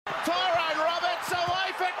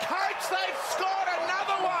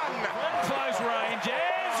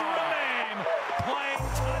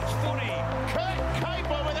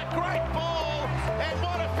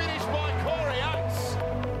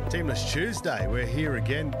Teamless Tuesday. We're here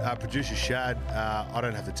again. Producer Shad, I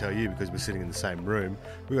don't have to tell you because we're sitting in the same room.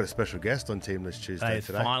 We've got a special guest on Teamless Tuesday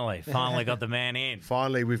today. Finally got the man in.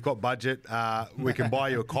 Finally, we've got budget. We can buy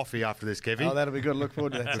you a coffee after this, Kevy. Oh, that'll be good. Look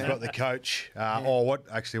forward to that. We've got the coach. What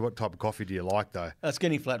type of coffee do you like, though? A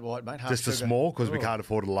skinny flat white, mate. Just a small, because we can't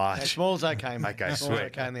afford a large. Yeah, small's okay, mate. Okay, small's sweet.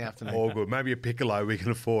 okay in the afternoon. All good. Maybe a piccolo we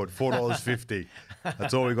can afford. $4.50.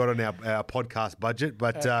 That's all we got on our podcast budget.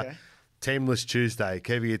 But Okay. Teamless Tuesday.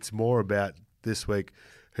 Kevy, it's more about this week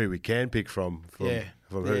who we can pick from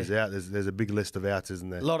who's out. There's a big list of outs,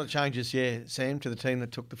 isn't there? A lot of changes, Sam, to the team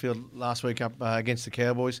that took the field last week up against the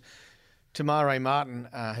Cowboys. Tamare Martin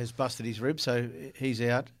has busted his rib, so he's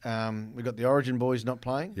out. We've got the Origin boys not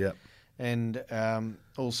playing. Yep. And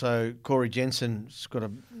also Corey Jensen's got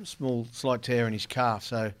a slight tear in his calf,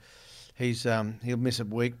 so he'll miss a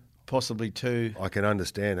week, possibly two. I can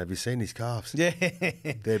understand. Have you seen his calves? Yeah.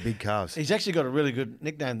 They're big calves. He's actually got a really good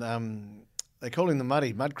nickname. They call him the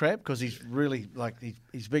Mud Crab because he's really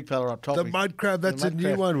he's a big fella up top. The Mud Crab, that's a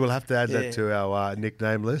new one. We'll have to add that to our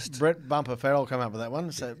nickname list. Brett Bumper Farrell came up with that one.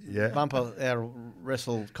 So Yeah. Bumper, our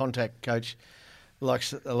wrestle contact coach,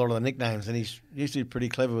 likes a lot of the nicknames, and he's usually pretty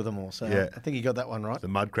clever with them all. So Yeah. I think he got that one right. The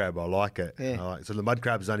Mud Crab, I like it. Yeah. So the Mud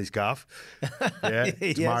Crab's on his calf. Yeah.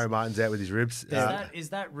 Yes. Tamari Martin's out with his ribs. Is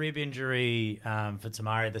that rib injury for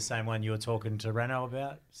Tamari the same one you were talking to Renault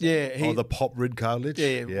about? Yeah, the pop rib cartilage.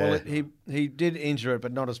 Yeah, well, he did injure it,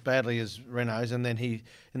 but not as badly as Renault's. And then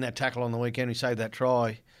in that tackle on the weekend, he saved that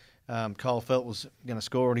try. Cole Felt was going to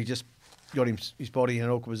score, and he just got his body in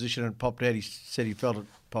an awkward position and popped out. He said he felt it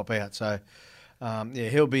pop out. So,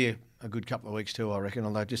 he'll be a good couple of weeks too, I reckon.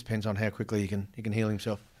 Although it just depends on how quickly he can heal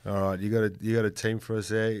himself. All right, you got a team for us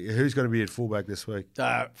there. Who's going to be at fullback this week?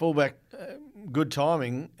 Fullback, good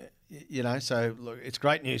timing. So look, it's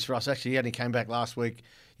great news for us. Actually, he only came back last week,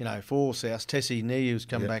 for South. Tessie Niu's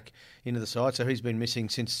come back into the side, so he's been missing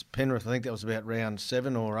since Penrith. I think that was about round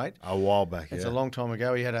 7 or 8. A while back, It's a long time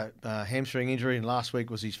ago. He had a hamstring injury, and last week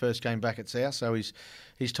was his first game back at South, so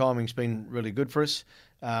his timing's been really good for us.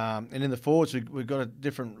 And in the forwards, we've got a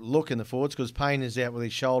different look in the forwards because Payne is out with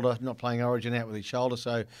his shoulder, not playing Origin, out with his shoulder.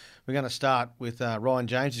 So we're going to start with Ryan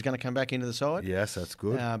James, who's going to come back into the side. Yes, that's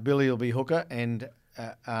good. Billy will be hooker, and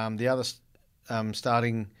the other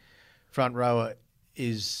starting front rower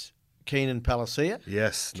is Keenan Palacia.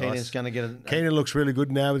 Yes, Keenan's nice. going to get Keenan looks really good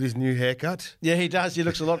now with his new haircut. Yeah, he does. He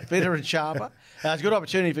looks a lot fitter and sharper. It's a good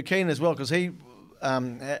opportunity for Keenan as well because he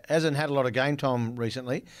hasn't had a lot of game time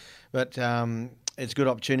recently, but it's a good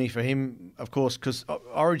opportunity for him, of course, because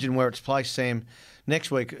Origin, where it's placed, Sam,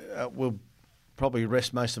 next week we'll probably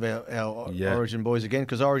rest most of our Origin boys again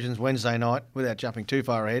because Origin's Wednesday night, without jumping too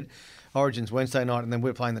far ahead. Origin's Wednesday night, and then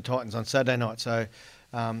we're playing the Titans on Saturday night. So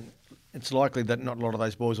it's likely that not a lot of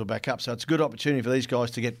those boys will back up. So it's a good opportunity for these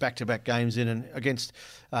guys to get back-to-back games in. And against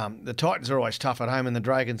the Titans are always tough at home, and the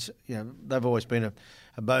Dragons, they've always been a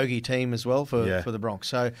bogey team as well for the Bronx.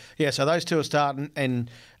 So so those two are starting,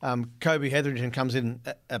 and Kobe Hetherington comes in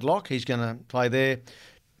at lock. He's going to play there.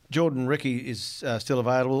 Jordan Ricky is still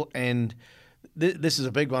available, and this is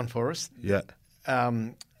a big one for us. Yeah.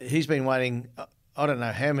 He's been waiting, I don't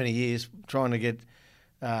know how many years, trying to get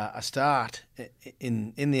a start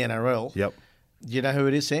in the NRL. Yep. Do you know who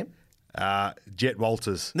it is, Sam? Jet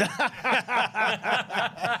Walters. No,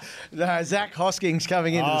 Zach Hoskins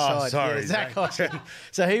coming into the side. Sorry, Yeah, Zach Hoskins.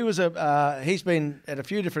 So he was he's been at a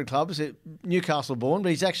few different clubs, Newcastle born, but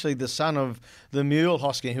he's actually the son of the Mule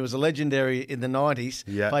Hoskins, who was a legendary in the 90s.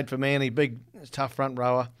 Yeah. Played for Manly, big, tough front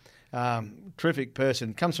rower. Terrific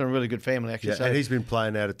person. Comes from a really good family, actually. Yeah, So and he's been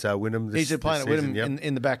playing out at Wynnum he's been playing at Wynnum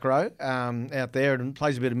in the back row out there, and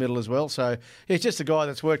plays a bit of middle as well. So he's just a guy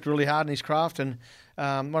that's worked really hard in his craft, and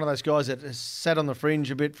one of those guys that has sat on the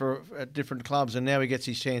fringe a bit at different clubs, and now he gets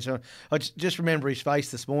his chance. So I just remember his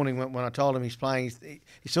face this morning when I told him he's playing.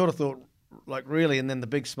 He sort of thought, like, really, and then the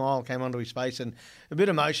big smile came onto his face, and a bit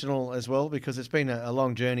emotional as well because it's been a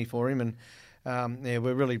long journey for him, and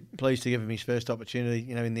we're really pleased to give him his first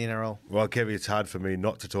opportunity, in the NRL. Well, Kevin, it's hard for me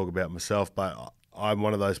not to talk about myself, but I'm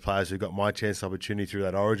one of those players who got my chance opportunity through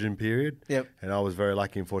that Origin period. Yep. And I was very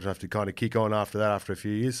lucky and fortunate enough to kind of kick on after that after a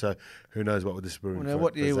few years. So who knows what would this bring. Now,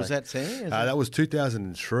 what year was that, Sam? That was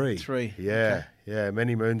 2003. Yeah. Okay. Yeah,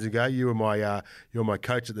 many moons ago. You were my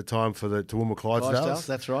coach at the time for the Toowoomba Clydesdales.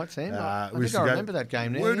 That's right, Sam. I we think I remember that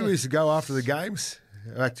game now. Where did we used to go after the games?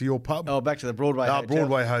 Back to your pub? Oh, back to the Broadway Hotel.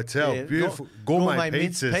 Broadway Hotel. Yeah. Beautiful. Gourmet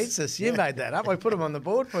mince pizzas. You made that up. I put them on the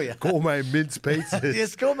board for you. Gourmet mince pizzas.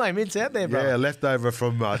 Yes, gourmet mince out there, bro. Yeah, leftover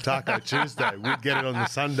from Taco Tuesday. We'd get it on the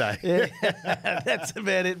Sunday. Yeah, that's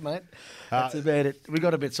about it, mate. That's about it. We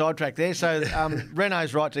got a bit sidetracked there. So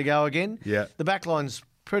Renault's right to go again. Yeah. The back line's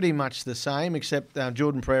pretty much the same, except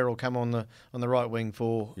Jordan Pereira will come on the right wing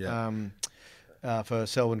for Selwyn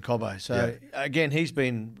Cobbo. So again, he's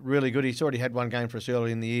been really good. He's already had one game for us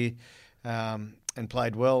early in the year and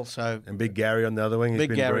played well. So And Big Gary on the other wing. He's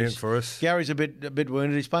been brilliant for us. Gary's a bit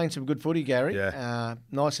wounded. He's playing some good footy, Gary. Yeah.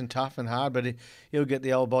 Nice and tough and hard, but he'll get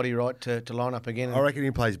the old body right to line up again. I reckon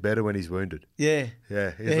he plays better when he's wounded. Yeah.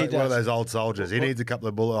 Yeah, he's Yeah, he like one of does. those old soldiers. He needs a couple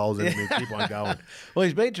of bullet holes in him and keep on going. Well,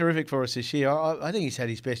 he's been terrific for us this year. I think he's had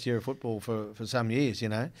his best year of football for some years,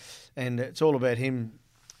 and it's all about him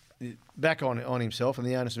back on himself and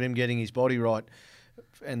the onus of him getting his body right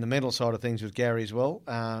and the mental side of things with Gary as well.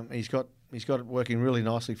 He's got it working really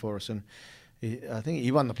nicely for us, and I think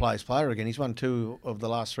he won the Players Player again. He's won 2 of the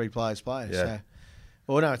last 3 Players Players. Yeah.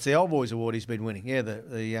 Well, no, it's the Old Boys Award he's been winning. Yeah,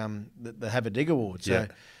 the Have a Dig Award. So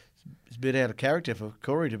it's a bit out of character for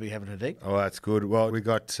Corey to be having a dig. Oh, that's good. Well, we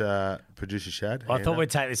got producer Shad. I thought we'd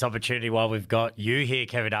take this opportunity while we've got you here,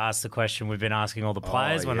 Kevin, to ask the question we've been asking all the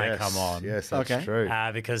players when they come on. Yes, that's Okay. true.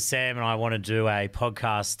 Because Sam and I want to do a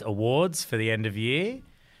podcast awards for the end of year.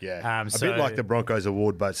 Yeah, a so- bit like the Broncos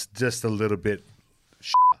award, but it's just a little bit.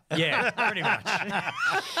 Yeah, pretty much.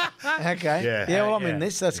 Okay. Yeah. Well, I'm Yeah. in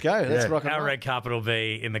this. Let's go. Let's rock and Our roll. red carpet will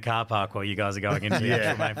be in the car park while you guys are going into the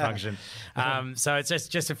actual main function. So it's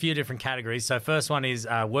just a few different categories. So first one is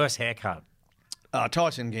worst haircut.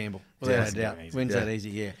 Tyson Gamble, without Tyson a doubt. Gamble, Wins yeah. that easy,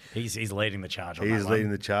 yeah. He's leading the charge on He's that leading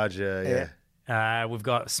the charge. Yeah. We've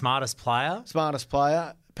got smartest player. Smartest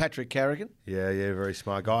player, Patrick Carrigan. Yeah, very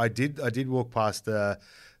smart guy. I did walk past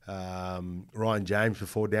Ryan James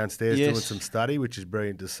before downstairs Yes. doing some study, which is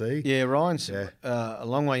brilliant to see. Yeah, Ryan's a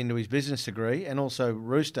long way into his business degree, and also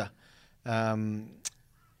Rooster,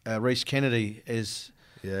 Reece Kennedy is.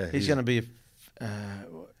 Yeah, he's going to be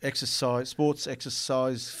a sports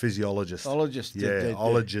exercise physiologist. ologist. Yeah,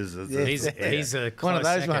 ologist. Yeah. He's a close One of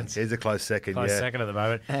those second. ones. He's a close second. Close yeah. second at the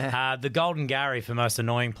moment. The Golden Gary for most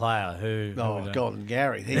annoying player. Who would, Golden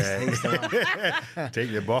Gary. He's the one. Take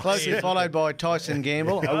your box. Closely followed by Tyson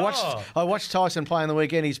Gamble. I watched Tyson play on the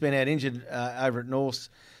weekend. He's been out injured over at North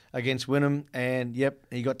against Wynnum, and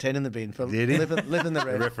he got 10 in the bin for Did he? living the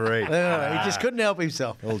red. referee. No, he just couldn't help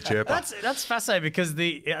himself. Old chirper. That's fascinating because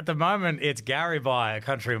at the moment it's Gary by a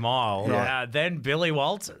country mile. Yeah. Then Billy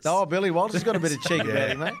Walters. Oh, Billy Walters got a bit of cheek about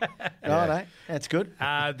him, mate. No, that's good.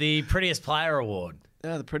 The prettiest player award.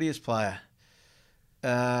 The prettiest player.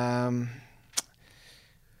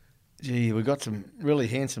 Gee, we've got some really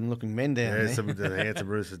handsome-looking men down Yeah, there. some of the handsome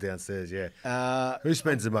roosters downstairs. Yeah. Who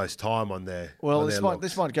spends the most time on there? Well, on this their might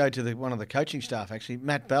locks? go to one of the coaching staff, actually.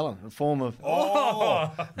 Matt Ballon, a former...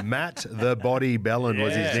 Matt the Body Bellin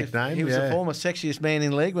was his nickname. He was the former sexiest man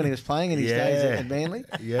in league when he was playing in his days at Manly.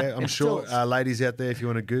 Yeah, I'm And sure, still- ladies out there, if you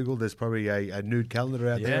want to Google, there's probably a nude calendar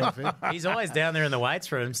out there. I think. He's always down there in the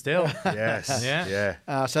weights room still. Yes.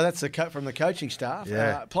 Yeah. So that's from the coaching staff.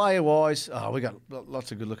 Yeah. Player-wise, we got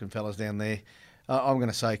lots of good-looking fellas down there. I'm going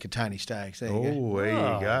to say Katoni Staggs. There you go. Oh, there you go.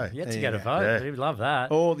 You had There to you get a go. vote. Yeah. He'd love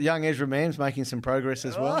that. Or the young Ezra Mann's making some progress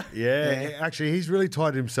as well. Yeah, actually, he's really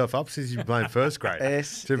tied himself up since he's been playing first grade.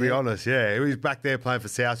 Yes, to be yeah. honest, yeah, he was back there playing for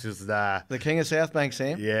South. He was The king of South Bank,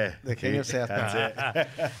 Sam. yeah, The king of South Bank.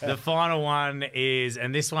 That's it. The final one is,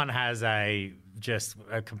 and this one has just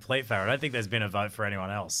a complete favourite. I don't think there's been a vote for anyone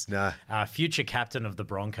else. No. Future captain of the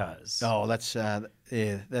Broncos. Oh, that's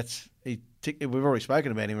we've already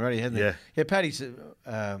spoken about him already, hasn't he? Yeah. Yeah, Paddy's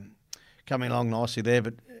coming along nicely there,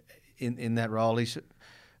 but in that role, he's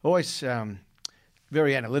always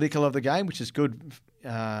very analytical of the game, which is good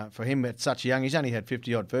for him at such young. He's only had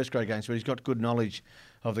 50-odd first-grade games, but he's got good knowledge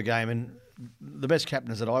of the game. And the best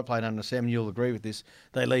captains that I played under, Sam, you'll agree with this,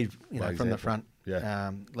 they lead By from the example. front.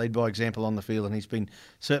 Yeah. Lead by example on the field, and he's been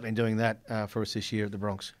certainly doing that for us this year at the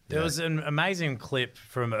Bronx. There was an amazing clip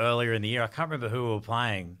from earlier in the year. I can't remember who we were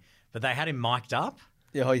playing, but they had him mic'd up.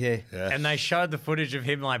 Yeah, oh yeah. And they showed the footage of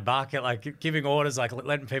him giving orders,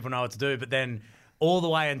 letting people know what to do. But then all the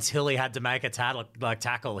way until he had to make a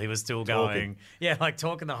tackle, he was still going. Yeah,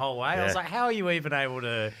 talking the whole way. I was like, how are you even able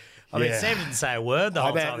to? I mean, Sam didn't say a word the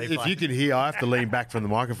whole time. he If played. you can hear, I have to lean back from the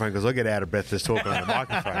microphone because I get out of breath just talking on the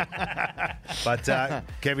microphone. But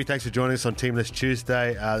Kevy, thanks for joining us on Teamless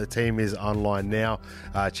Tuesday. The team is online now.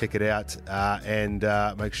 Check it out and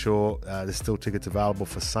make sure there's still tickets available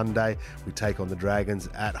for Sunday. We take on the Dragons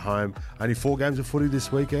at home. Only 4 games of footy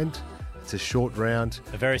this weekend. It's a short round.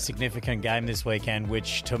 A very significant game this weekend,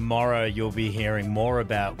 which tomorrow you'll be hearing more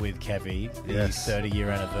about with Kevy, the Yes.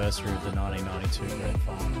 30-year anniversary of the 1992 Grand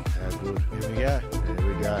Final. How good. Here we go.